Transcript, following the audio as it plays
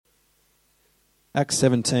Acts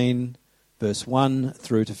 17, verse 1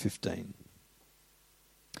 through to 15.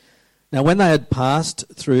 Now when they had passed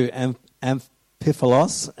through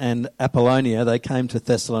Amphipolis and Apollonia, they came to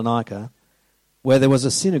Thessalonica, where there was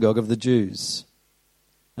a synagogue of the Jews.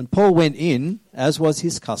 And Paul went in, as was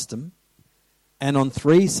his custom, and on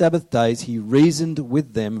 3 Sabbath days he reasoned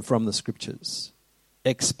with them from the Scriptures,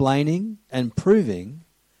 explaining and proving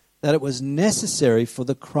that it was necessary for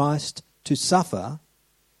the Christ to suffer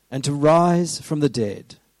and to rise from the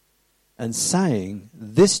dead, and saying,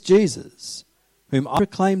 "This Jesus, whom I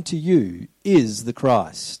proclaim to you, is the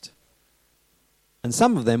Christ." And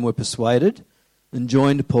some of them were persuaded and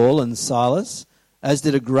joined Paul and Silas, as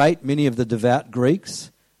did a great many of the devout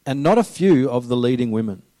Greeks, and not a few of the leading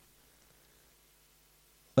women.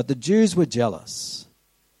 But the Jews were jealous,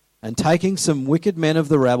 and taking some wicked men of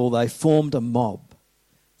the rabble, they formed a mob,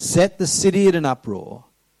 set the city in an uproar,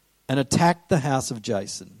 and attacked the house of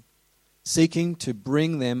Jason, seeking to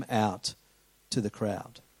bring them out to the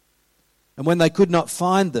crowd. And when they could not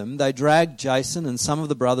find them, they dragged Jason and some of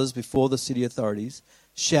the brothers before the city authorities,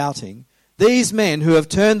 shouting, "These men who have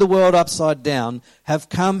turned the world upside down have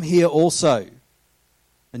come here also.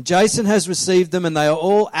 And Jason has received them, and they are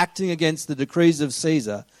all acting against the decrees of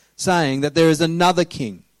Caesar, saying that there is another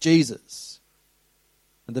king, Jesus."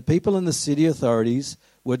 And the people in the city authorities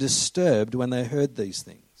were disturbed when they heard these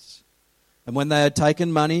things. And when they had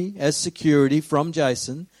taken money as security from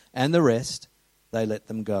Jason and the rest, they let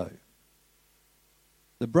them go.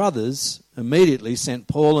 The brothers immediately sent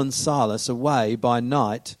Paul and Silas away by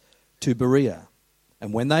night to Berea.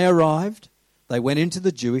 And when they arrived, they went into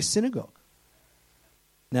the Jewish synagogue.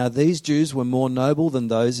 Now these Jews were more noble than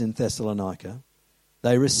those in Thessalonica.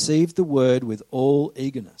 They received the word with all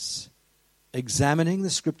eagerness, examining the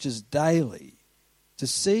Scriptures daily to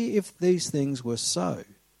see if these things were so.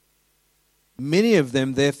 Many of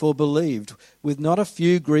them therefore believed, with not a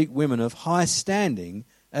few Greek women of high standing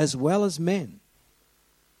as well as men.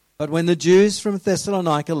 But when the Jews from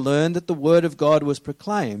Thessalonica learned that the word of God was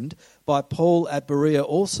proclaimed by Paul at Berea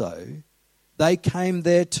also, they came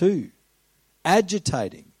there too,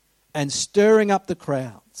 agitating and stirring up the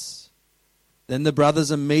crowds. Then the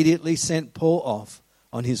brothers immediately sent Paul off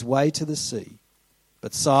on his way to the sea,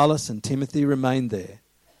 but Silas and Timothy remained there.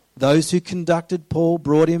 Those who conducted Paul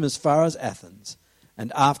brought him as far as Athens,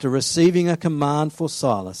 and after receiving a command for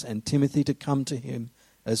Silas and Timothy to come to him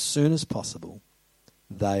as soon as possible,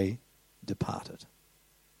 they departed.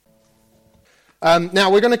 Now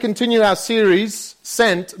we're going to continue our series,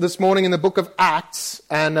 Sent, this morning in the book of Acts,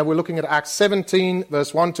 and we're looking at Acts 17,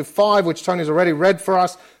 verse 1 to 5, which Tony's already read for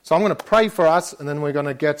us. So I'm going to pray for us, and then we're going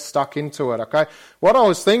to get stuck into it, okay? What I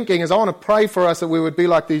was thinking is I want to pray for us that we would be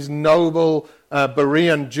like these noble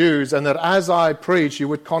Berean Jews, and that as I preach, you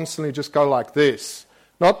would constantly just go like this.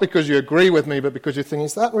 Not because you agree with me, but because you think,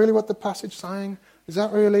 is that really what the passage is saying? Is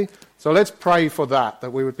that really? So let's pray for that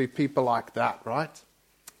we would be people like that, right?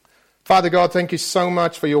 Father God, thank you so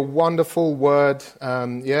much for your wonderful word.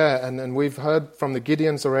 And we've heard from the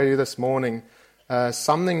Gideons already this morning.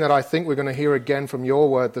 Something that I think we're going to hear again from your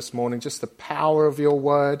word this morning, just the power of your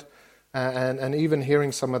word, and even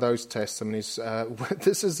hearing some of those testimonies.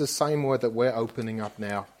 This is the same word that we're opening up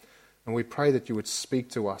now. And we pray that you would speak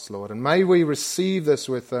to us, Lord. And may we receive this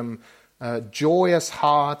with joyous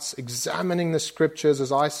hearts, examining the Scriptures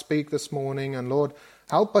as I speak this morning. And Lord,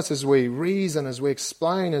 help us as we reason, as we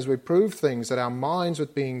explain, as we prove things, that our minds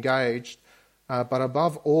would be engaged, but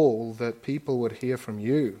above all, that people would hear from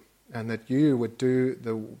you, and that you would do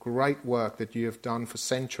the great work that you have done for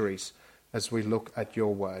centuries as we look at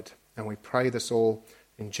your word. And we pray this all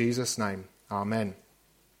in Jesus' name. Amen.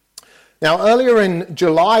 Now, earlier in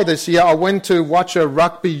July this year, I went to watch a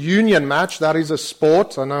rugby union match. That is a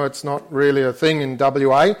sport. I know it's not really a thing in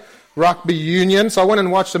WA. Rugby union. So I went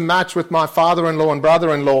and watched a match with my father-in-law and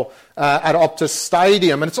brother-in-law at Optus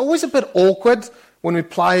Stadium. And it's always a bit awkward when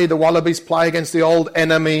the Wallabies play against the old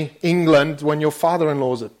enemy, England, when your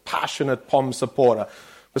father-in-law is a passionate Pom supporter.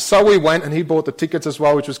 But so we went, and he bought the tickets as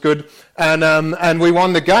well, which was good. And we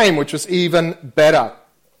won the game, which was even better.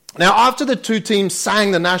 Now, after the two teams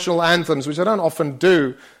sang the national anthems, which I don't often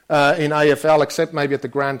do in AFL, except maybe at the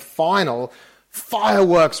grand final,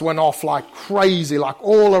 fireworks went off like crazy, like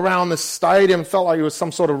all around the stadium. It felt like it was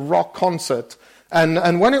some sort of rock concert.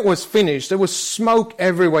 And when it was finished, there was smoke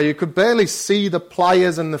everywhere. You could barely see the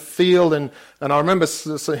players in the field. And I remember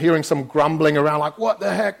hearing some grumbling around, like, what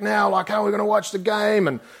the heck now? Like, how are we going to watch the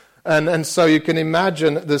game? And so you can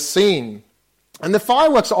imagine the scene. And the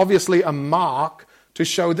fireworks are obviously a mark to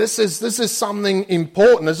show this is something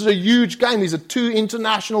important. This is a huge game. These are two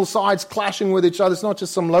international sides clashing with each other. It's not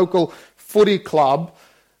just some local footy club.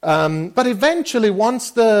 But eventually,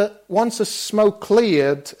 once the smoke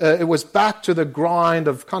cleared, it was back to the grind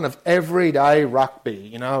of kind of everyday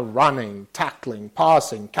rugby, running, tackling,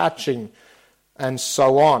 passing, catching, and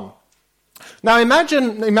so on. Now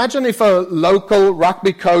imagine if a local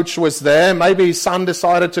rugby coach was there. Maybe his son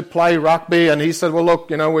decided to play rugby and he said, well, look,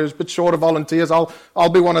 we're a bit short of volunteers. I'll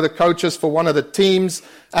be one of the coaches for one of the teams.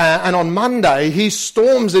 And on Monday, he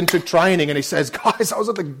storms into training and he says, guys, I was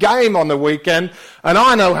at the game on the weekend and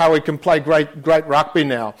I know how we can play great rugby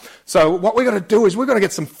now. So what we've got to do is we've got to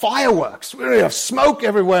get some fireworks. We're going to have smoke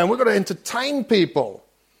everywhere and we've got to entertain people.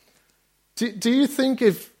 Do you think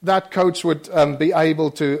if that coach would be able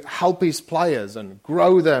to help his players and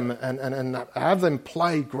grow them and have them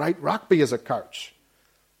play great rugby as a coach?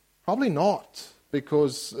 Probably not,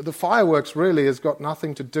 because the fireworks really has got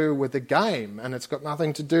nothing to do with the game, and it's got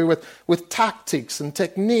nothing to do with tactics and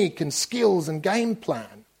technique and skills and game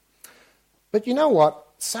plan. But you know what?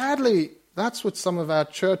 Sadly, that's what some of our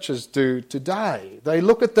churches do today. They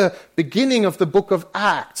look at the beginning of the book of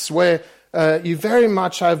Acts, where you very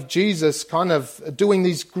much have Jesus kind of doing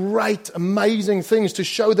these great, amazing things to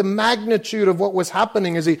show the magnitude of what was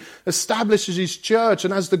happening as he establishes his church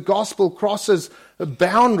and as the gospel crosses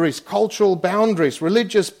boundaries, cultural boundaries,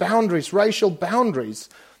 religious boundaries, racial boundaries.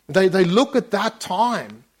 They look at that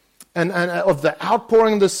time and of the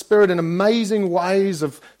outpouring of the Spirit in amazing ways,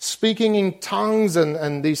 of speaking in tongues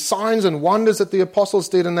and these signs and wonders that the apostles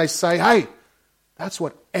did, and they say, hey, that's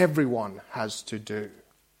what everyone has to do.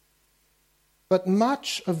 But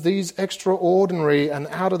much of these extraordinary and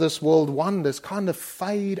out-of-this-world wonders kind of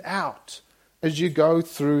fade out as you go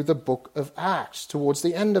through the book of Acts, towards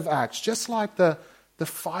the end of Acts, just like the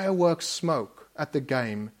fireworks smoke at the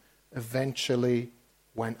game eventually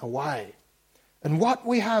went away. And what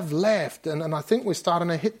we have left, and I think we're starting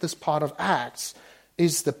to hit this part of Acts,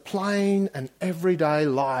 is the plain and everyday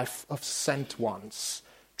life of sent ones,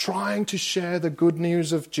 trying to share the good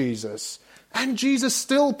news of Jesus. And Jesus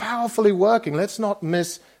still powerfully working. Let's not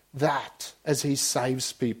miss that as he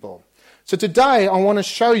saves people. So today I want to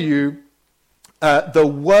show you the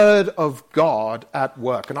Word of God at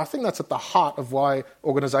work. And I think that's at the heart of why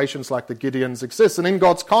organizations like the Gideons exist. And in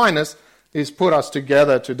God's kindness, he's put us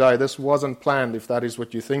together today. This wasn't planned, if that is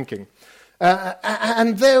what you're thinking.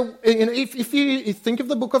 And there, if you think of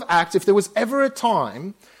the book of Acts, if there was ever a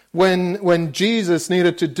time when Jesus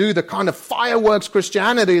needed to do the kind of fireworks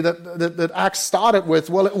Christianity that Acts started with,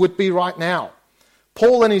 well, it would be right now.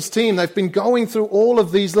 Paul and his team, they've been going through all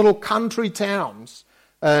of these little country towns,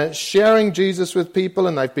 sharing Jesus with people,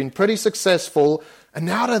 and they've been pretty successful. And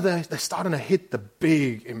now they're starting to hit the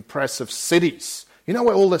big, impressive cities.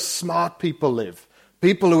 Where all the smart people live.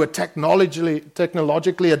 People who are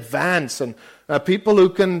technologically advanced, and people who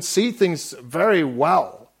can see things very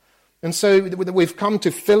well. And so we've come to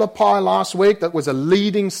Philippi last week. That was a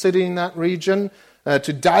leading city in that region.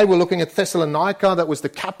 Today we're looking at Thessalonica. That was the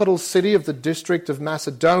capital city of the district of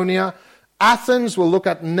Macedonia. Athens, we'll look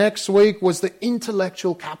at next week, was the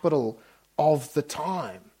intellectual capital of the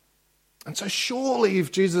time. And so surely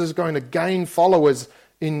if Jesus is going to gain followers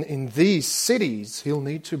in these cities, he'll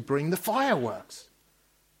need to bring the fireworks.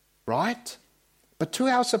 Right? But to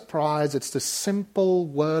our surprise, it's the simple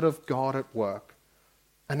Word of God at work.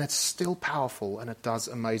 And it's still powerful, and it does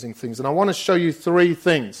amazing things. And I want to show you three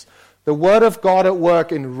things. The Word of God at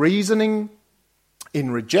work in reasoning,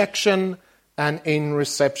 in rejection, and in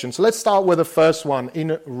reception. So let's start with the first one,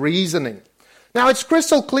 in reasoning. Now, it's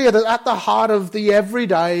crystal clear that at the heart of the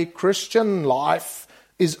everyday Christian life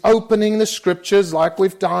is opening the Scriptures like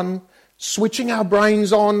we've done, switching our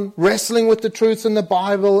brains on, wrestling with the truths in the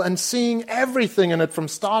Bible, and seeing everything in it from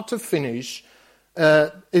start to finish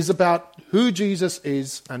is about who Jesus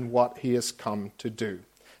is and what he has come to do.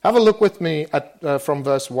 Have a look with me from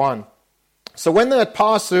verse 1. So when they had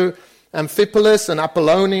passed through Amphipolis and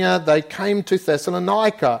Apollonia, they came to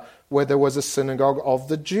Thessalonica, where there was a synagogue of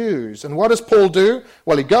the Jews. And what does Paul do?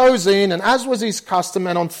 Well, he goes in, and as was his custom,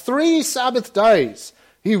 and on 3 Sabbath days,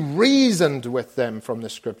 he reasoned with them from the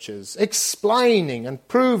Scriptures, explaining and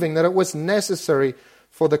proving that it was necessary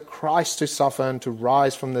for the Christ to suffer and to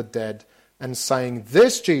rise from the dead, and saying,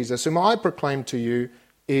 this Jesus, whom I proclaim to you,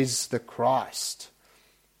 is the Christ.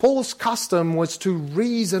 Paul's custom was to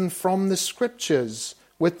reason from the Scriptures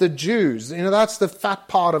with the Jews. That's the fat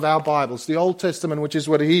part of our Bibles, the Old Testament, which is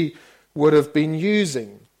what he would have been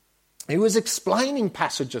using. He was explaining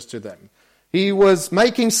passages to them. He was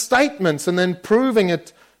making statements and then proving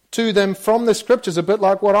it to them from the Scriptures, a bit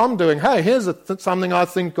like what I'm doing. Hey, here's something I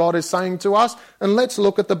think God is saying to us, and let's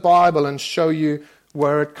look at the Bible and show you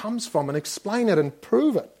where it comes from and explain it and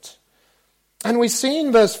prove it. And we see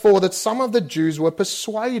in verse 4 that some of the Jews were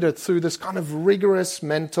persuaded through this kind of rigorous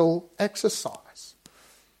mental exercise.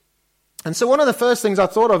 And so one of the first things I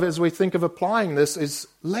thought of as we think of applying this is,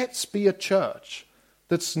 let's be a church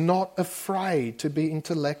that's not afraid to be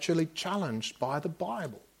intellectually challenged by the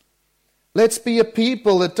Bible. Let's be a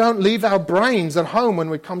people that don't leave our brains at home when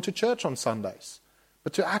we come to church on Sundays,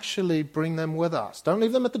 but to actually bring them with us. Don't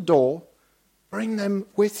leave them at the door, bring them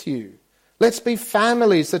with you. Let's be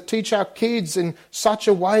families that teach our kids in such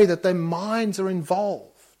a way that their minds are involved.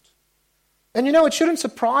 And you know, it shouldn't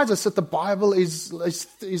surprise us that the Bible is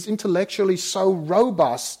intellectually so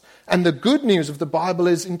robust, and the good news of the Bible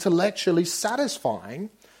is intellectually satisfying,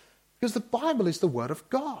 because the Bible is the Word of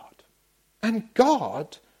God. And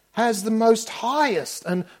God has the most highest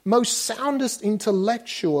and most soundest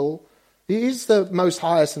intellectual, He is the most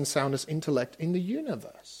highest and soundest intellect in the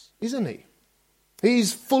universe, isn't He?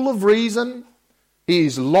 He's full of reason,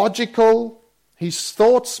 He's logical, His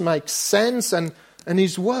thoughts make sense, and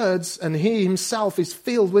His words and He Himself is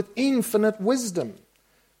filled with infinite wisdom.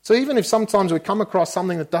 So even if sometimes we come across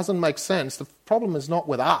something that doesn't make sense, the problem is not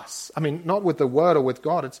with us. I mean, not with the Word or with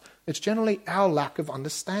God. It's generally our lack of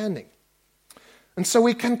understanding. And so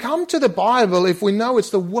we can come to the Bible if we know it's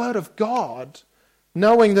the Word of God,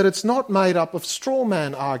 knowing that it's not made up of straw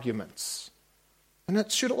man arguments. And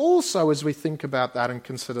it should also, as we think about that and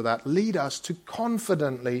consider that, lead us to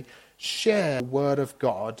confidently share the Word of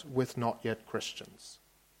God with not yet Christians.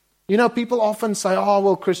 You know, people often say, oh,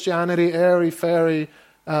 well, Christianity, airy-fairy,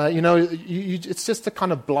 it's just a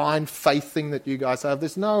kind of blind faith thing that you guys have.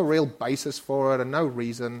 There's no real basis for it and no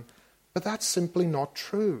reason. But that's simply not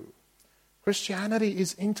true. Christianity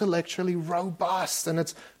is intellectually robust, and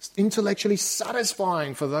it's intellectually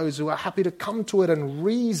satisfying for those who are happy to come to it and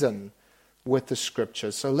reason with the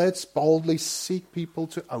Scriptures. So let's boldly seek people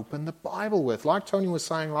to open the Bible with. Like Tony was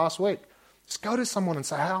saying last week, just go to someone and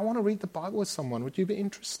say, hey, I want to read the Bible with someone. Would you be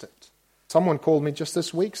interested? Someone called me just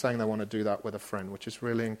this week saying they want to do that with a friend, which is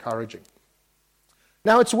really encouraging.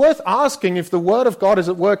 Now, it's worth asking, if the Word of God is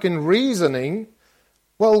at work in reasoning,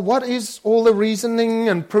 well, what is all the reasoning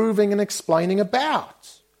and proving and explaining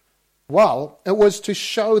about? Well, it was to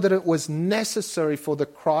show that it was necessary for the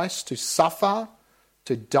Christ to suffer,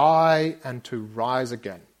 to die, and to rise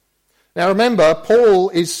again. Now remember, Paul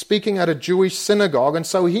is speaking at a Jewish synagogue, and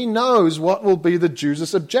so he knows what will be the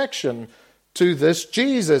Jews' objection to this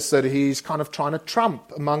Jesus that he's kind of trying to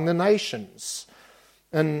trump among the nations.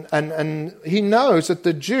 And he knows that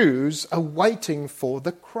the Jews are waiting for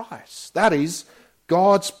the Christ. That is,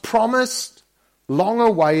 God's promised,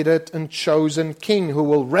 long-awaited and chosen king who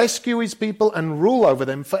will rescue his people and rule over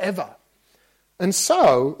them forever. And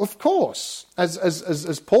so, of course,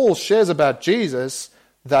 as Paul shares about Jesus,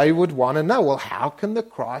 they would want to know, well, how can the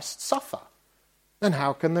Christ suffer? And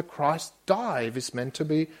how can the Christ die if he's meant to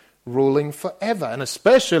be ruling forever? And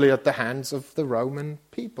especially at the hands of the Roman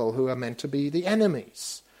people who are meant to be the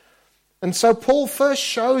enemies. And so Paul first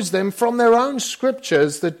shows them from their own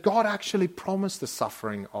scriptures that God actually promised the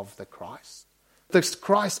suffering of the Christ. The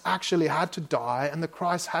Christ actually had to die and the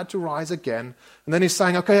Christ had to rise again. And then he's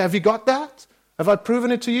saying, okay, have you got that? Have I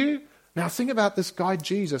proven it to you? Now think about this guy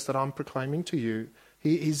Jesus that I'm proclaiming to you.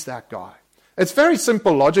 He is that guy. It's very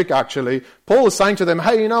simple logic, actually. Paul is saying to them,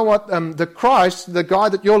 hey, you know what? The Christ, the guy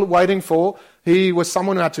that you're waiting for, he was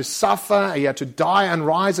someone who had to suffer, he had to die and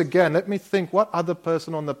rise again. Let me think, what other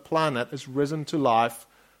person on the planet has risen to life?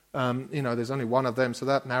 There's only one of them, so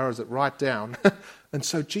that narrows it right down. And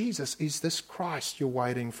so Jesus is this Christ you're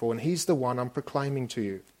waiting for, and he's the one I'm proclaiming to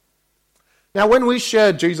you. Now, when we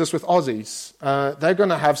share Jesus with Aussies, they're going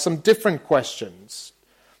to have some different questions.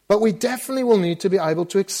 But we definitely will need to be able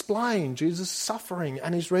to explain Jesus' suffering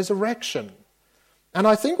and his resurrection. And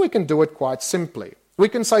I think we can do it quite simply. We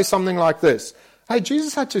can say something like this. Hey,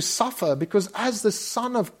 Jesus had to suffer because as the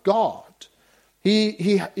Son of God,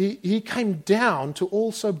 he came down to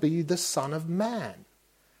also be the Son of Man.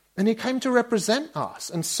 And he came to represent us.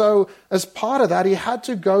 And so as part of that, he had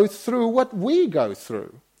to go through what we go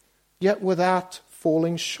through, yet without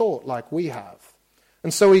falling short like we have.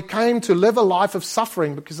 And so he came to live a life of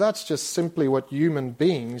suffering because that's just simply what human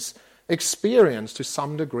beings experience to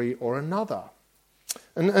some degree or another.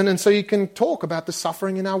 And so you can talk about the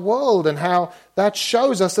suffering in our world and how that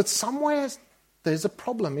shows us that somewhere there's a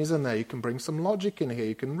problem, isn't there? You can bring some logic in here,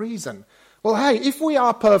 you can reason. Well, hey, if we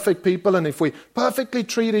are perfect people and if we perfectly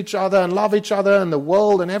treat each other and love each other and the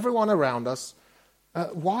world and everyone around us,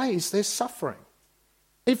 why is there suffering?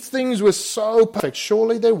 If things were so perfect,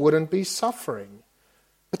 surely there wouldn't be suffering.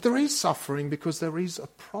 But there is suffering because there is a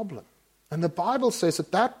problem. And the Bible says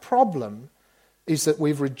that that problem is that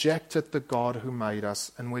we've rejected the God who made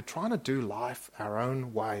us, and we're trying to do life our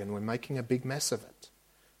own way, and we're making a big mess of it.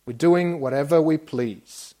 We're doing whatever we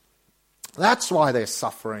please. That's why there's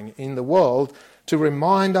suffering in the world, to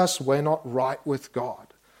remind us we're not right with God.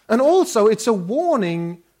 And also, it's a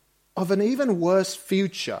warning of an even worse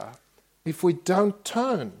future if we don't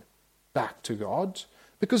turn back to God.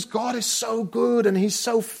 Because God is so good and He's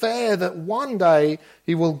so fair that one day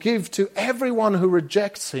He will give to everyone who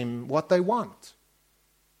rejects Him what they want.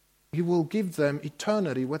 He will give them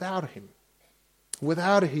eternity without Him,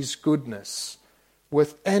 without His goodness,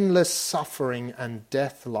 with endless suffering and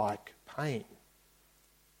death-like pain.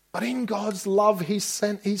 But in God's love, He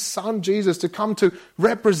sent His Son Jesus to come to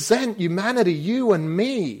represent humanity, you and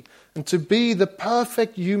me, and to be the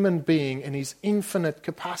perfect human being in His infinite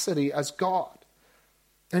capacity as God.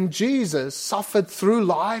 And Jesus suffered through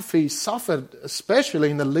life. He suffered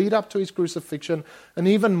especially in the lead up to His crucifixion, and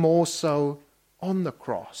even more so on the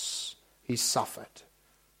cross. He suffered.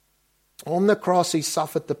 On the cross, He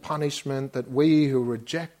suffered the punishment that we who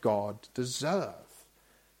reject God deserve.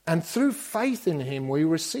 And through faith in Him, we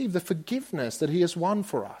receive the forgiveness that He has won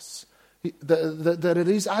for us. That it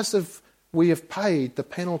is as if we have paid the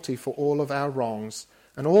penalty for all of our wrongs,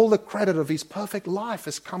 and all the credit of His perfect life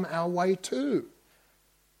has come our way too.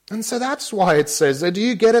 And so that's why it says, do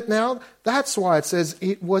you get it now? That's why it says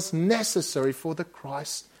it was necessary for the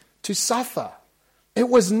Christ to suffer. It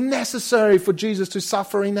was necessary for Jesus to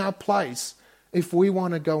suffer in our place if we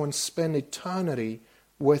want to go and spend eternity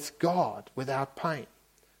with God without pain.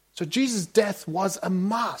 So Jesus' death was a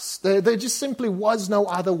must. There just simply was no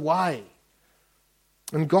other way.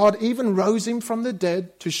 And God even rose Him from the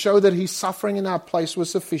dead to show that His suffering in our place was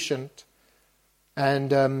sufficient.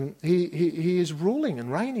 And he is ruling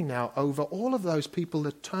and reigning now over all of those people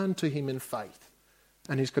that turn to Him in faith.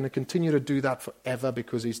 And He's going to continue to do that forever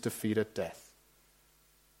because He's defeated death.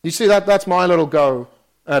 You see, that's my little go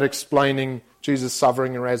at explaining Jesus'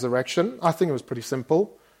 suffering and resurrection. I think it was pretty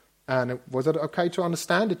simple. And was it okay to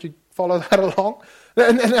understand? Did you follow that along?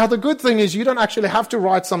 And now the good thing is you don't actually have to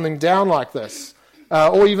write something down like this.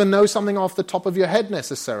 Or even know something off the top of your head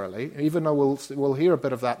necessarily, even though we'll hear a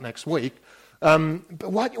bit of that next week.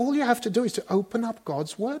 But all you have to do is to open up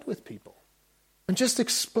God's Word with people and just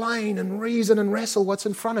explain and reason and wrestle what's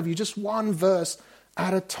in front of you, just one verse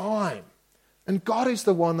at a time. And God is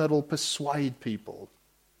the one that will persuade people.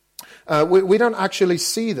 We don't actually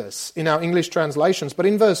see this in our English translations, but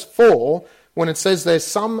in verse 4, when it says there,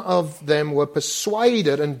 some of them were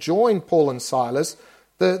persuaded and joined Paul and Silas,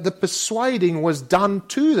 the persuading was done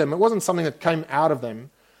to them. It wasn't something that came out of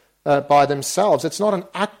them by themselves. It's not an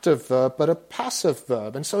active verb, but a passive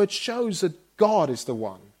verb. And so it shows that God is the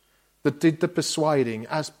one that did the persuading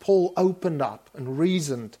as Paul opened up and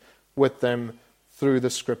reasoned with them through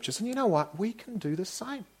the Scriptures. And you know what? We can do the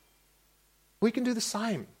same. We can do the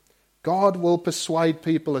same. God will persuade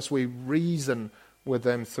people as we reason with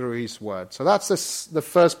them through His Word. So that's the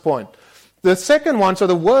first point. The second one, so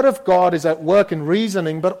the Word of God is at work in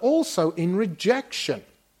reasoning, but also in rejection.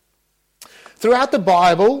 Throughout the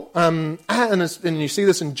Bible, and you see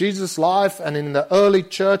this in Jesus' life and in the early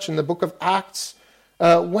church in the book of Acts,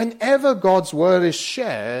 whenever God's Word is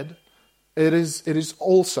shared, it is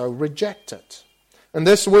also rejected. And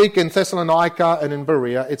this week in Thessalonica and in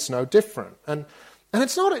Berea, it's no different. And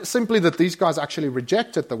it's not simply that these guys actually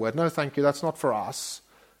rejected the Word. No, thank you, that's not for us.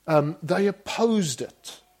 They opposed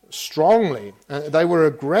it strongly. They were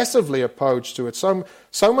aggressively opposed to it. So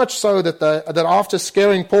much so that after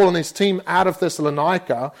scaring Paul and his team out of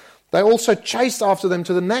Thessalonica, they also chased after them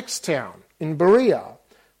to the next town in Berea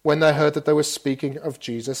when they heard that they were speaking of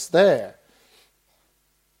Jesus there.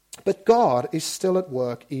 But God is still at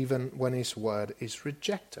work even when His Word is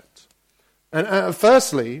rejected. And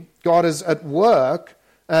firstly, God is at work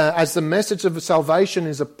as the message of salvation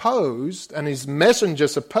is opposed and His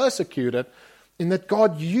messengers are persecuted, in that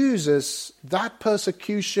God uses that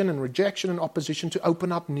persecution and rejection and opposition to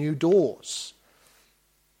open up new doors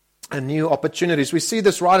and new opportunities. We see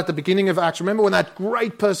this right at the beginning of Acts. Remember when that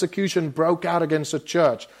great persecution broke out against the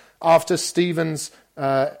church after Stephen's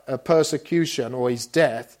persecution or his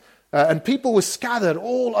death, and people were scattered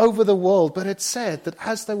all over the world, but it said that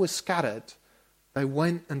as they were scattered, they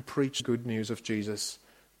went and preached good news of Jesus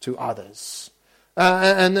to others.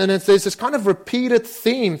 And there's this kind of repeated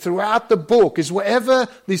theme throughout the book, is wherever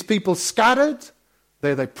these people scattered,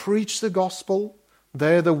 there they preached the gospel,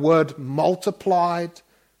 there the word multiplied,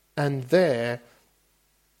 and there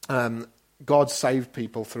God saved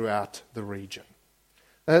people throughout the region.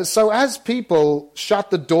 So as people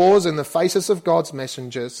shut the doors in the faces of God's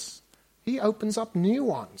messengers, He opens up new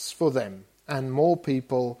ones for them, and more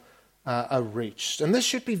people are reached. And this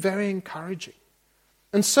should be very encouraging.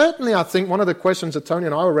 And certainly I think one of the questions that Tony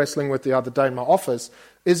and I were wrestling with the other day in my office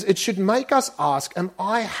is it should make us ask, am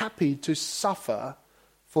I happy to suffer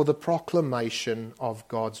for the proclamation of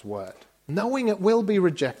God's word? Knowing it will be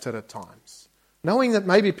rejected at times. Knowing that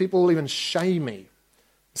maybe people will even shame me,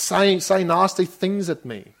 say nasty things at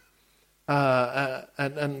me.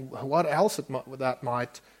 And what else that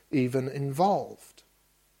might even involve.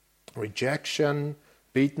 Rejection,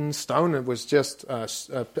 beaten, stoned. It was just,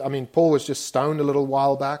 Paul was just stoned a little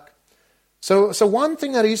while back. So one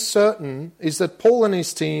thing that is certain is that Paul and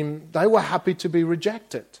his team, they were happy to be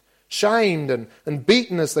rejected, shamed and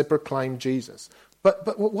beaten as they proclaimed Jesus.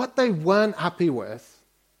 But what they weren't happy with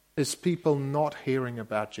is people not hearing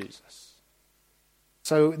about Jesus.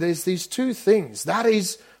 So there's these two things. That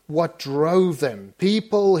is what drove them.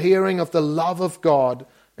 People hearing of the love of God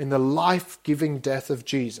in the life-giving death of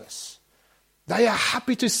Jesus. They are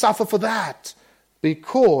happy to suffer for that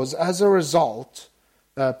because as a result,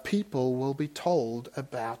 people will be told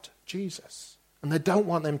about Jesus. And they don't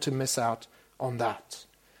want them to miss out on that.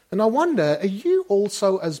 And I wonder, are you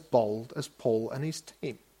also as bold as Paul and his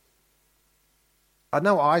team? I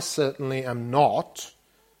know I certainly am not.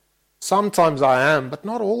 Sometimes I am, but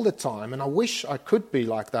not all the time. And I wish I could be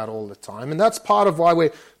like that all the time. And that's part of why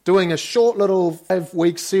we're doing a short little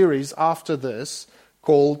 5-week series after this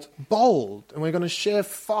called Bold. And we're going to share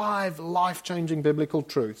 5 life-changing biblical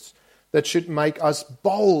truths that should make us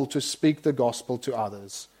bold to speak the gospel to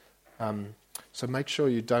others. So make sure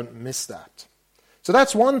you don't miss that. So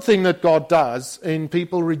that's one thing that God does in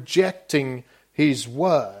people rejecting his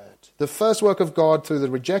word. The first work of God through the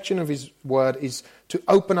rejection of his word is to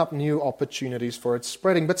open up new opportunities for its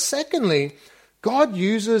spreading. But secondly, God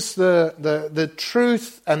uses the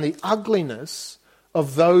truth and the ugliness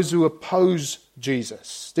of those who oppose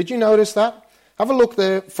Jesus. Did you notice that? Have a look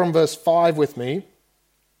there from verse 5 with me.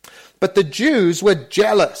 But the Jews were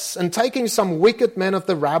jealous, and taking some wicked men of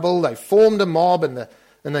the rabble, they formed a mob, and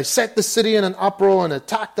they set the city in an uproar and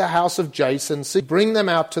attacked the house of Jason, to bring them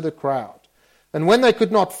out to the crowd. And when they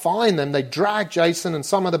could not find them, they dragged Jason and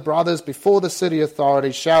some of the brothers before the city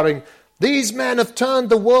authorities, shouting, "These men have turned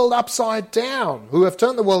the world upside down. Who have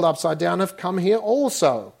turned the world upside down have come here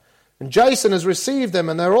also. And Jason has received them,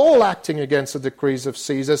 and they're all acting against the decrees of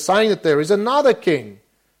Caesar, saying that there is another king,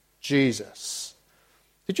 Jesus."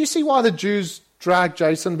 Did you see why the Jews dragged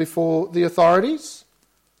Jason before the authorities?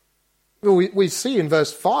 Well, we see in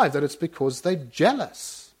verse 5 that it's because they're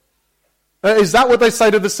jealous. Is that what they say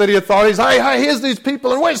to the city authorities? Hey, here's these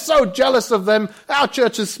people, and we're so jealous of them. Our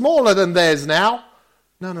church is smaller than theirs now.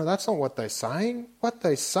 No, that's not what they're saying. What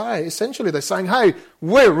they say, essentially they're saying, hey,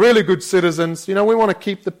 we're really good citizens. We want to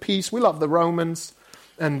keep the peace. We love the Romans.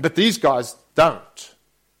 But these guys don't.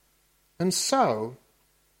 And so,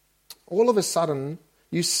 all of a sudden,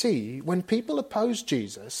 you see, when people oppose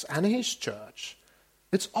Jesus and his church,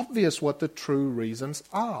 it's obvious what the true reasons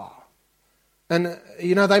are. And,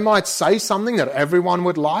 they might say something that everyone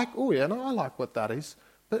would like. Oh, yeah, no, I like what that is.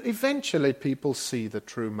 But eventually people see the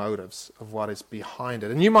true motives of what is behind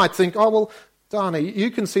it. And you might think, oh, well, Dani, you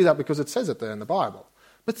can see that because it says it there in the Bible.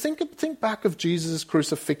 But think back of Jesus'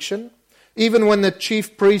 crucifixion. Even when the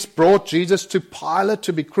chief priest brought Jesus to Pilate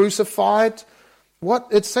to be crucified, what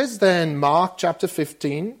it says there in Mark chapter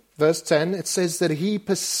 15, verse 10, it says that he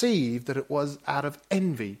perceived that it was out of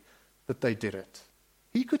envy that they did it.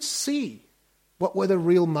 He could see what were the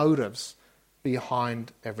real motives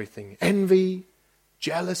behind everything. Envy,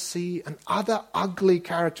 jealousy, and other ugly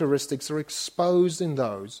characteristics are exposed in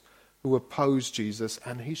those who oppose Jesus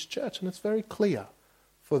and his church. And it's very clear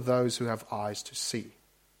for those who have eyes to see.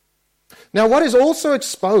 Now, what is also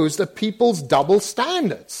exposed are people's double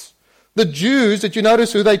standards. The Jews, did you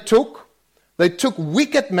notice who they took? They took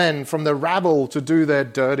wicked men from the rabble to do their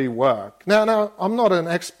dirty work. Now, I'm not an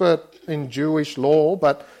expert in Jewish law,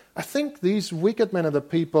 but I think these wicked men are the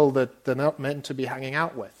people that they're not meant to be hanging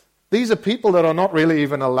out with. These are people that are not really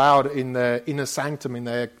even allowed in their inner sanctum, in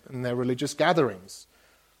their religious gatherings.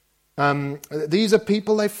 These are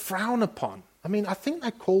people they frown upon. I think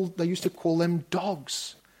they used to call them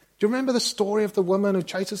dogs. Do you remember the story of the woman who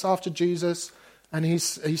chases after Jesus? And he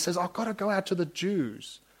says, I've got to go out to the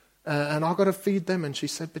Jews and I've got to feed them. And she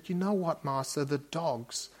said, but you know what, Master? The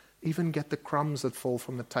dogs even get the crumbs that fall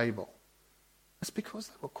from the table. It's because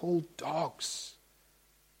they were called dogs.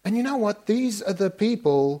 And you know what? These are the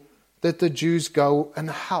people that the Jews go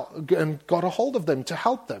and got a hold of them to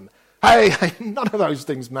help them. Hey, none of those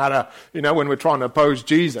things matter, when we're trying to oppose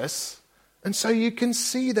Jesus. And so you can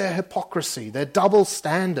see their hypocrisy, their double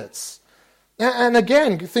standards. And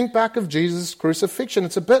again, think back of Jesus' crucifixion.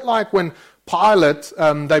 It's a bit like when Pilate,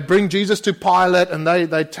 they bring Jesus to Pilate, and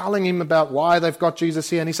they're telling him about why they've got Jesus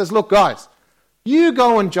here. And he says, look, guys, you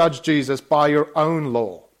go and judge Jesus by your own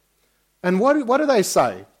law. And what do they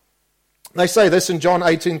say? They say this in John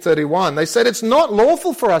 18:31. They said, it's not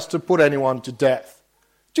lawful for us to put anyone to death.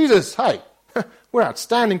 Jesus, hey, we're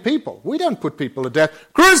outstanding people. We don't put people to death.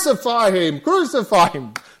 Crucify him, crucify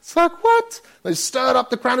him. It's like, what? They stirred up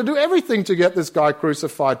the crowd to do everything to get this guy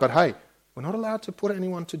crucified. But hey, we're not allowed to put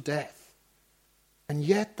anyone to death. And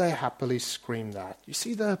yet they happily scream that. You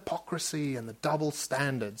see the hypocrisy and the double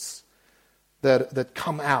standards that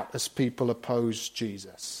come out as people oppose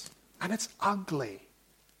Jesus. And it's ugly.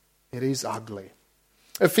 It is ugly.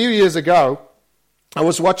 A few years ago, I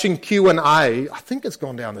was watching Q&A. I think it's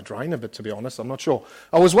gone down the drain a bit, to be honest. I'm not sure.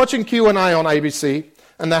 I was watching Q&A on ABC,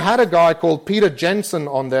 and they had a guy called Peter Jensen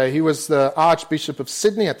on there. He was the Archbishop of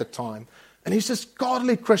Sydney at the time. And he's this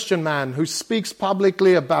godly Christian man who speaks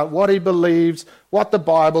publicly about what he believes, what the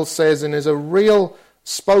Bible says, and is a real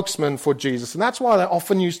spokesman for Jesus. And that's why they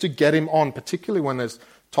often used to get him on, particularly when there's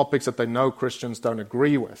topics that they know Christians don't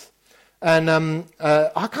agree with. And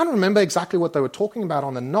I can't remember exactly what they were talking about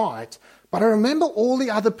on the night, but I remember all the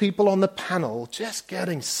other people on the panel just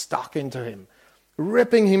getting stuck into him,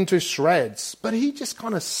 ripping him to shreds. But he just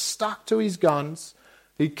kind of stuck to his guns.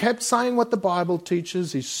 He kept saying what the Bible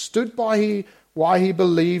teaches. He stood by why he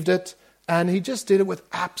believed it, and he just did it with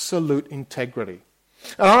absolute integrity.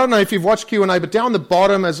 And I don't know if you've watched Q&A, but down the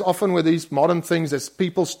bottom, as often with these modern things, there's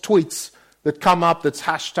people's tweets that come up that's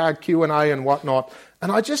hashtag Q&A and whatnot.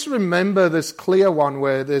 And I just remember this clear one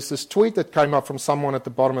where there's this tweet that came up from someone at the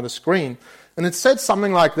bottom of the screen. And it said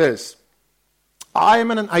something like this: I am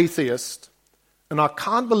an atheist, and I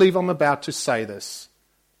can't believe I'm about to say this,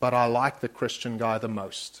 but I like the Christian guy the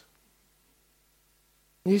most.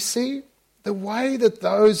 You see, the way that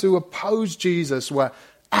those who oppose Jesus were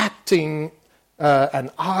acting and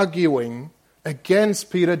arguing against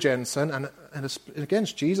Peter Jensen and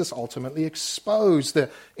against Jesus ultimately exposed the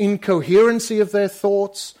incoherency of their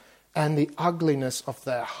thoughts and the ugliness of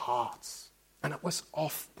their hearts. And it was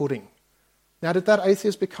off-putting. Now, did that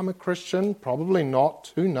atheist become a Christian? Probably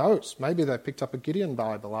not. Who knows? Maybe they picked up a Gideon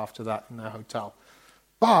Bible after that in their hotel.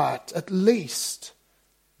 But at least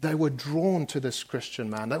they were drawn to this Christian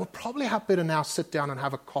man. They were probably happy to now sit down and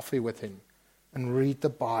have a coffee with him and read the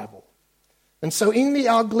Bible. And so in the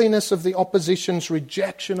ugliness of the opposition's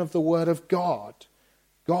rejection of the Word of God,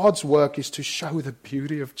 God's work is to show the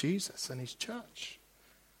beauty of Jesus and His church.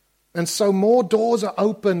 And so more doors are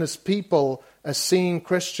open as people are seeing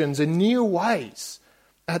Christians in new ways.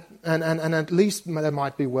 And at least they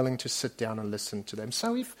might be willing to sit down and listen to them.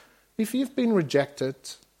 So if you've been rejected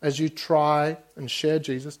as you try and share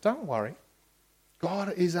Jesus, don't worry.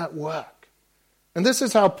 God is at work. And this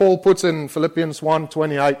is how Paul puts in Philippians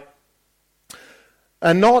 1:28.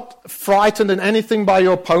 And not frightened in anything by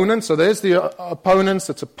your opponents. So there's the opponents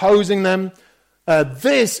that's opposing them.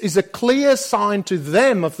 This is a clear sign to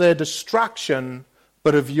them of their destruction,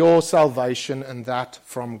 but of your salvation, and that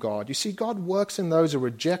from God. You see, God works in those who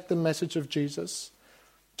reject the message of Jesus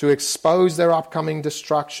to expose their upcoming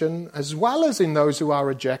destruction, as well as in those who are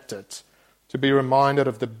rejected, to be reminded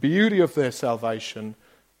of the beauty of their salvation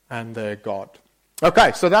and their God.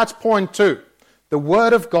 Okay, so that's point 2. The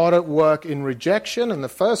Word of God at work in rejection, and the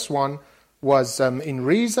first one was in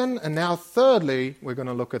reason, and now thirdly, we're going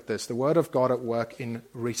to look at this, the Word of God at work in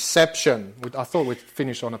reception. I thought we'd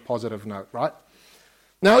finish on a positive note, right?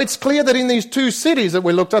 Now, it's clear that in these two cities that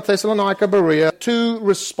we looked at, Thessalonica, Berea, two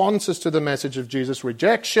responses to the message of Jesus,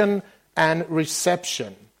 rejection and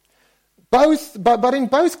reception. But in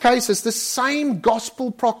both cases, the same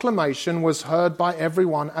gospel proclamation was heard by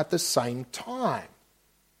everyone at the same time.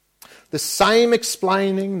 The same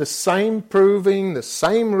explaining, the same proving, the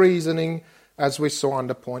same reasoning as we saw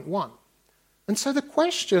under point 1. And so the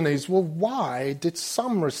question is, well, why did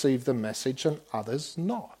some receive the message and others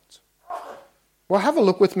not? Well, have a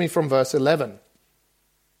look with me from verse 11.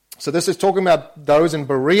 So this is talking about those in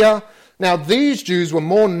Berea. Now, these Jews were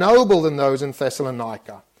more noble than those in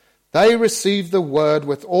Thessalonica. They received the word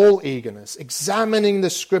with all eagerness, examining the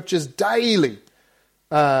scriptures daily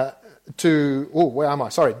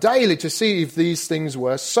daily to see if these things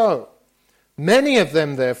were so. Many of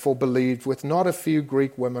them, therefore, believed, with not a few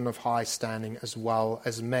Greek women of high standing as well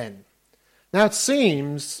as men. Now, it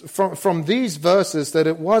seems from these verses that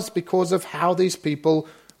it was because of how these people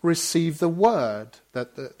received the word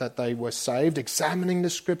that they were saved, examining the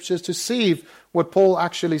scriptures to see if what Paul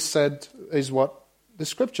actually said is what the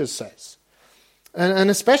scriptures says. And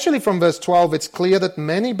especially from verse 12, it's clear that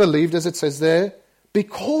many believed, as it says there,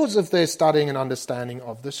 because of their studying and understanding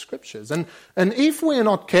of the Scriptures. And if we're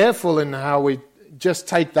not careful in how we just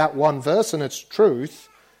take that one verse and its truth,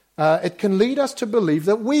 it can lead us to believe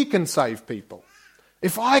that we can save people.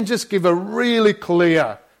 If I just give a really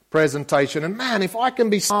clear presentation, and man, if I can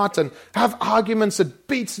be smart and have arguments that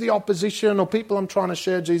beats the opposition or people I'm trying to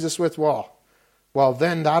share Jesus with, well,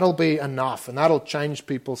 then that'll be enough, and that'll change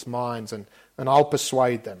people's minds, and I'll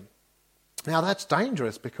persuade them. Now that's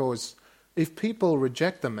dangerous, because if people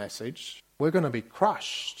reject the message, we're going to be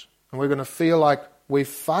crushed, and we're going to feel like we've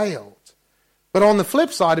failed. But on the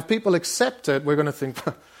flip side, if people accept it, we're going to think,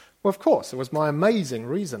 well, of course, it was my amazing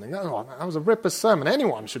reasoning. Oh, that was a ripper sermon.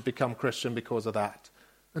 Anyone should become Christian because of that.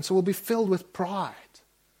 And so we'll be filled with pride.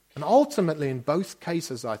 And ultimately, in both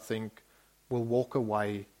cases, I think, we'll walk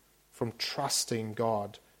away from trusting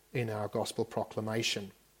God in our gospel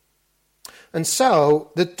proclamation. And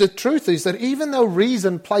so, the truth is that even though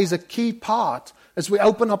reason plays a key part as we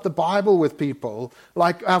open up the Bible with people,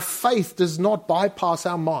 like our faith does not bypass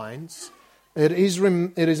our minds, it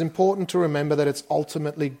is important to remember that it's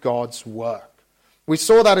ultimately God's work. We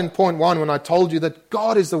saw that in point 1 when I told you that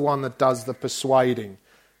God is the one that does the persuading,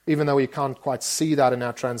 even though we can't quite see that in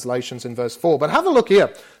our translations in verse 4. But have a look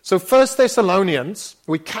here. So 1 Thessalonians,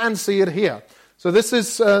 we can see it here. So this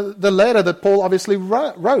is the letter that Paul obviously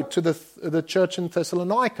wrote to the church in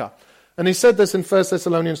Thessalonica. And he said this in 1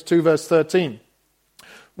 Thessalonians 2 verse 13.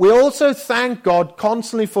 We also thank God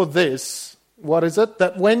constantly for this. What is it?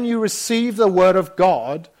 That when you receive the word of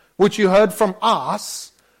God, which you heard from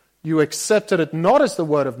us, you accepted it not as the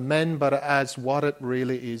word of men, but as what it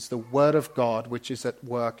really is, the word of God, which is at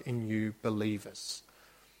work in you believers.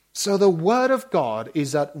 So the word of God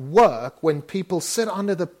is at work when people sit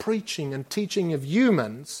under the preaching and teaching of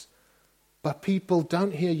humans, but people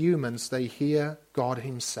don't hear humans, they hear God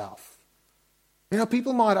himself. You know,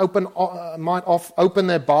 people might open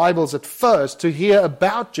their Bibles at first to hear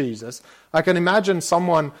about Jesus. I can imagine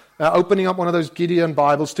someone opening up one of those Gideon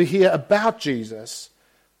Bibles to hear about Jesus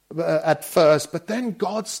at first, but then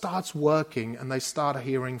God starts working and they start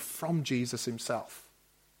hearing from Jesus himself.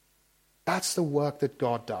 That's the work that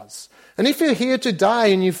God does. And if you're here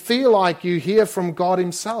today and you feel like you hear from God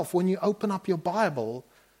himself when you open up your Bible,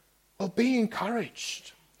 well, be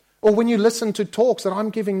encouraged. Or when you listen to talks that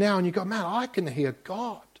I'm giving now and you go, man, I can hear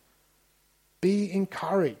God. Be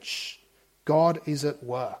encouraged. God is at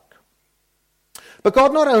work. But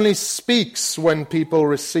God not only speaks when people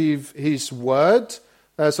receive his word,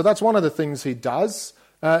 so that's one of the things he does,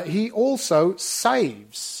 he also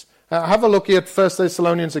saves. Have a look here at 1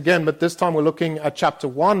 Thessalonians again, but this time we're looking at chapter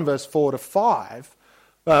 1, verse 4 to 5.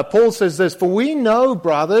 Paul says this, "For we know,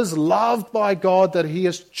 brothers, loved by God, that he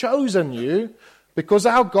has chosen you, because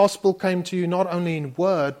our gospel came to you not only in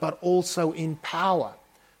word, but also in power,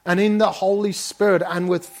 and in the Holy Spirit, and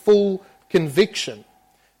with full conviction."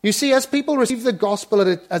 You see, as people receive the gospel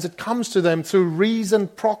as it comes to them through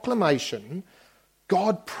reasoned proclamation,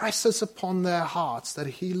 God presses upon their hearts that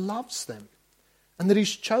he loves them, and that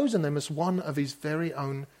he's chosen them as one of his very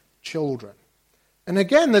own children. And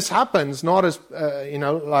again, this happens not as,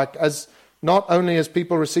 not only as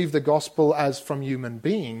people receive the gospel as from human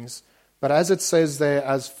beings, but as it says there,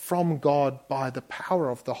 as from God by the power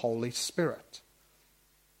of the Holy Spirit.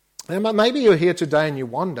 And maybe you're here today and you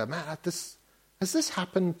wonder, man, has this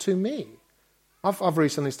happened to me? I've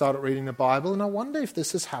recently started reading the Bible and I wonder if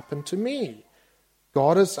this has happened to me.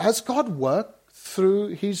 Has God worked through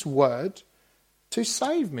his word to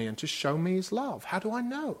save me and to show me his love? How do I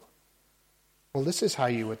know? Well, this is how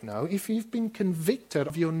you would know. If you've been convicted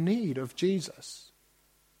of your need of Jesus,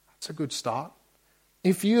 that's a good start.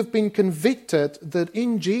 If you have been convicted that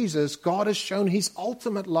in Jesus, God has shown his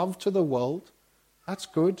ultimate love to the world, that's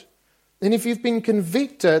good. And if you've been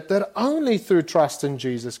convicted that only through trust in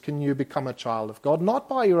Jesus can you become a child of God, not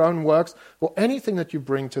by your own works or anything that you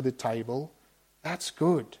bring to the table, that's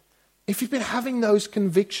good. If you've been having those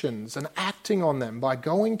convictions and acting on them by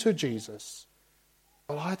going to Jesus,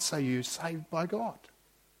 well, I'd say you're saved by God.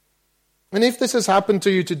 And if this has happened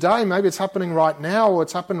to you today, maybe it's happening right now or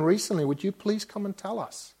it's happened recently, would you please come and tell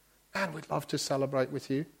us? Man, we'd love to celebrate with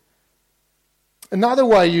you. Another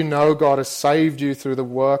way you know God has saved you through the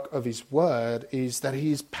work of his word is that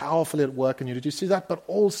he is powerfully at work in you. Did you see that? But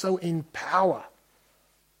also in power.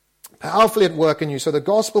 Powerfully at work in you. So the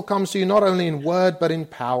gospel comes to you not only in word but in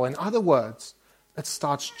power. In other words, it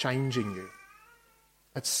starts changing you.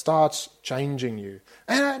 It starts changing you.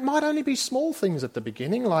 And it might only be small things at the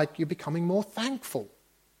beginning, like you're becoming more thankful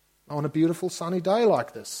on a beautiful sunny day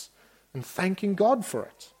like this and thanking God for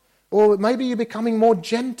it. Or maybe you're becoming more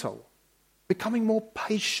gentle, becoming more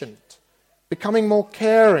patient, becoming more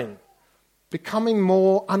caring. becoming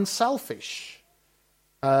more unselfish,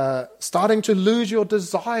 starting to lose your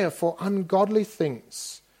desire for ungodly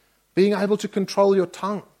things, being able to control your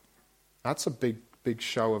tongue. That's a big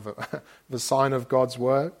show of a sign of God's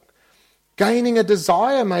work. Gaining a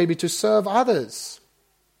desire maybe to serve others.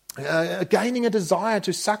 Gaining a desire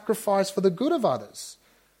to sacrifice for the good of others.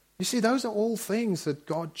 You see, those are all things that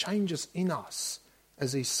God changes in us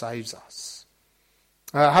as he saves us.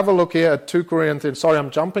 Have a look here at 2 Corinthians. Sorry,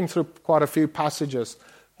 I'm jumping through quite a few passages.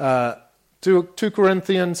 2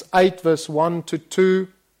 Corinthians 8 verse 1 to 2.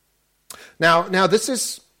 Now this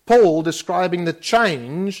is Paul describing the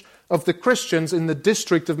change of the Christians in the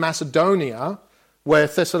district of Macedonia where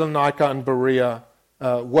Thessalonica and Berea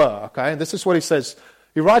were. Okay, and this is what he says.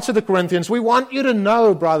 He writes to the Corinthians, "We want you to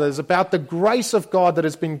know, brothers, about the grace of God that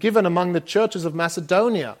has been given among the churches of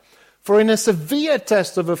Macedonia. For in a severe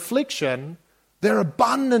test of affliction, their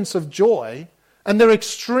abundance of joy and their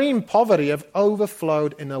extreme poverty have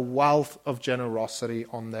overflowed in a wealth of generosity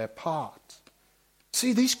on their part."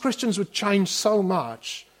 See, these Christians would change so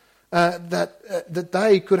much that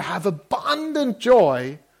they could have abundant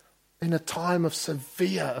joy in a time of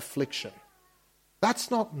severe affliction.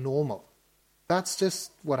 That's not normal. That's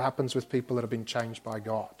just what happens with people that have been changed by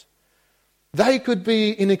God. They could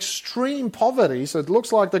be in extreme poverty, so it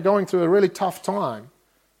looks like they're going through a really tough time,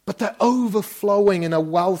 but they're overflowing in a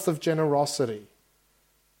wealth of generosity.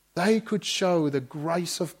 They could show the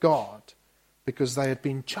grace of God because they had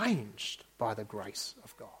been changed by the grace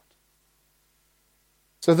of God.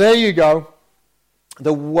 So there you go.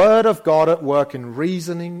 The Word of God at work in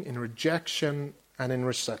reasoning, in rejection, and in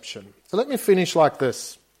reception. So let me finish like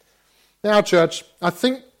this. Now, church, I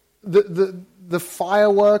think the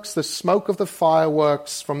fireworks, the smoke of the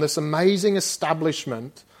fireworks from this amazing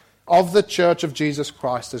establishment of the Church of Jesus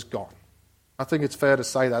Christ is gone. I think it's fair to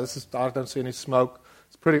say that. I don't see any smoke.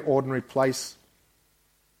 It's a pretty ordinary place.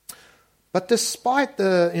 But despite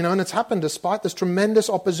and it's happened despite this tremendous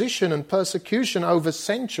opposition and persecution over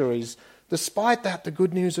centuries, despite that, the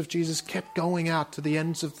good news of Jesus kept going out to the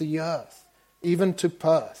ends of the earth, even to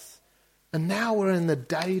Perth. And now we're in the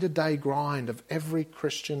day-to-day grind of every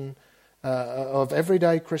Christian, of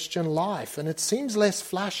everyday Christian life. And it seems less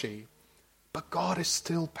flashy, but God is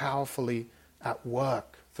still powerfully at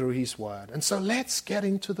work through his word. And so let's get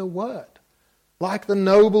into the word. Like the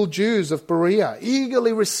noble Jews of Berea,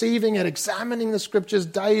 eagerly receiving it, examining the scriptures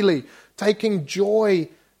daily, taking joy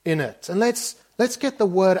in it. And let's get the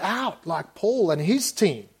word out like Paul and his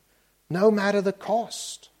team, no matter the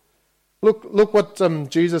cost. Look what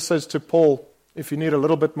Jesus says to Paul, if you need a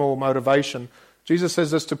little bit more motivation. Jesus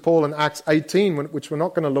says this to Paul in Acts 18, which we're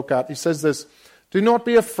not going to look at. He says this, "Do not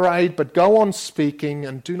be afraid, but go on speaking,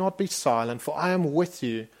 and do not be silent, for I am with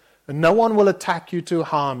you, and no one will attack you to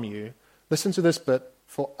harm you." Listen to this bit,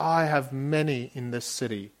 "For I have many in this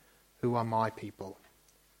city who are my people."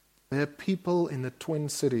 There are people in the twin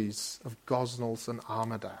cities of Gosnells and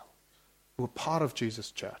Armidale who are part of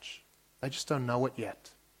Jesus' church. They just don't know it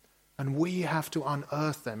yet. And we have to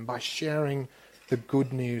unearth them by sharing the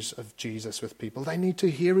good news of Jesus with people. They need to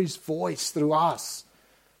hear his voice through us.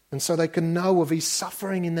 And so they can know of his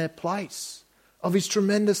suffering in their place, of his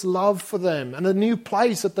tremendous love for them, and a new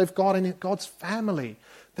place that they've got in God's family,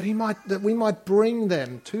 that we might bring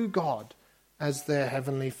them to God as their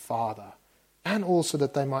heavenly Father. And also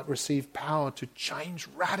that they might receive power to change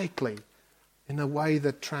radically in a way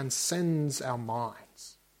that transcends our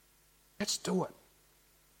minds. Let's do it.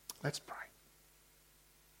 Let's pray.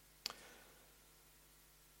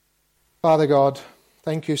 Father God,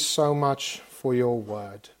 thank you so much for your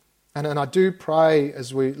word. And I do pray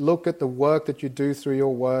as we look at the work that you do through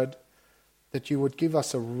your word, that you would give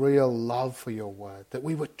us a real love for your word, that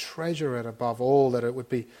we would treasure it above all, that it would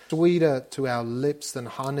be sweeter to our lips than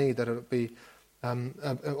honey, that it would be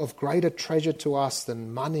of greater treasure to us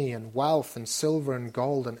than money and wealth and silver and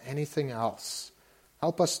gold and anything else.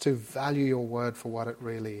 Help us to value your word for what it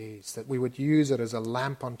really is, that we would use it as a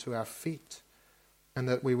lamp unto our feet, and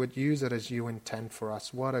that we would use it as you intend for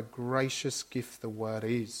us. What a gracious gift the word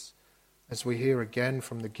is, as we hear again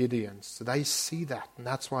from the Gideons. So they see that, and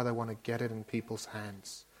that's why they want to get it in people's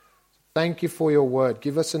hands. Thank you for your word.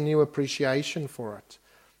 Give us a new appreciation for it.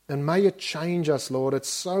 And may it change us, Lord. It's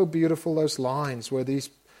so beautiful, those lines where these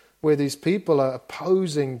people are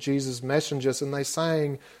opposing Jesus' messengers, and they're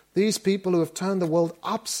saying, these people who have turned the world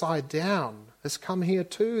upside down has come here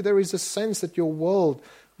too. There is a sense that your word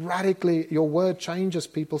changes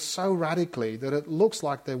people so radically that it looks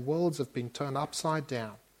like their worlds have been turned upside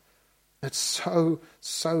down. It's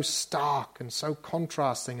so stark and so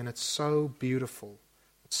contrasting, and it's so beautiful.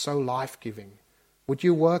 It's so life-giving. Would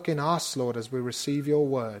you work in us, Lord, as we receive your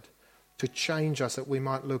word, to change us, that we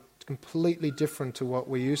might look completely different to what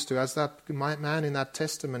we used to, as that man in that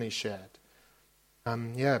testimony shared.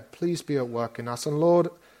 Please be at work in us. And Lord,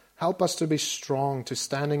 help us to be strong, to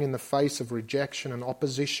standing in the face of rejection and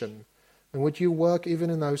opposition. And would you work even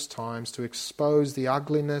in those times to expose the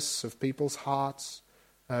ugliness of people's hearts,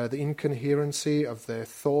 the incoherency of their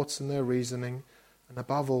thoughts and their reasoning, and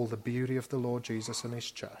above all, the beauty of the Lord Jesus and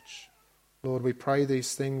his church. Lord, we pray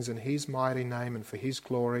these things in his mighty name and for his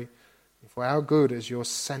glory, and for our good as your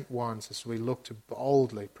sent ones, as we look to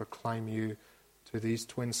boldly proclaim you to these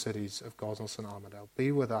twin cities of Gosnells and Armidale.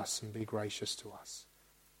 Be with us and be gracious to us.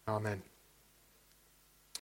 Amen.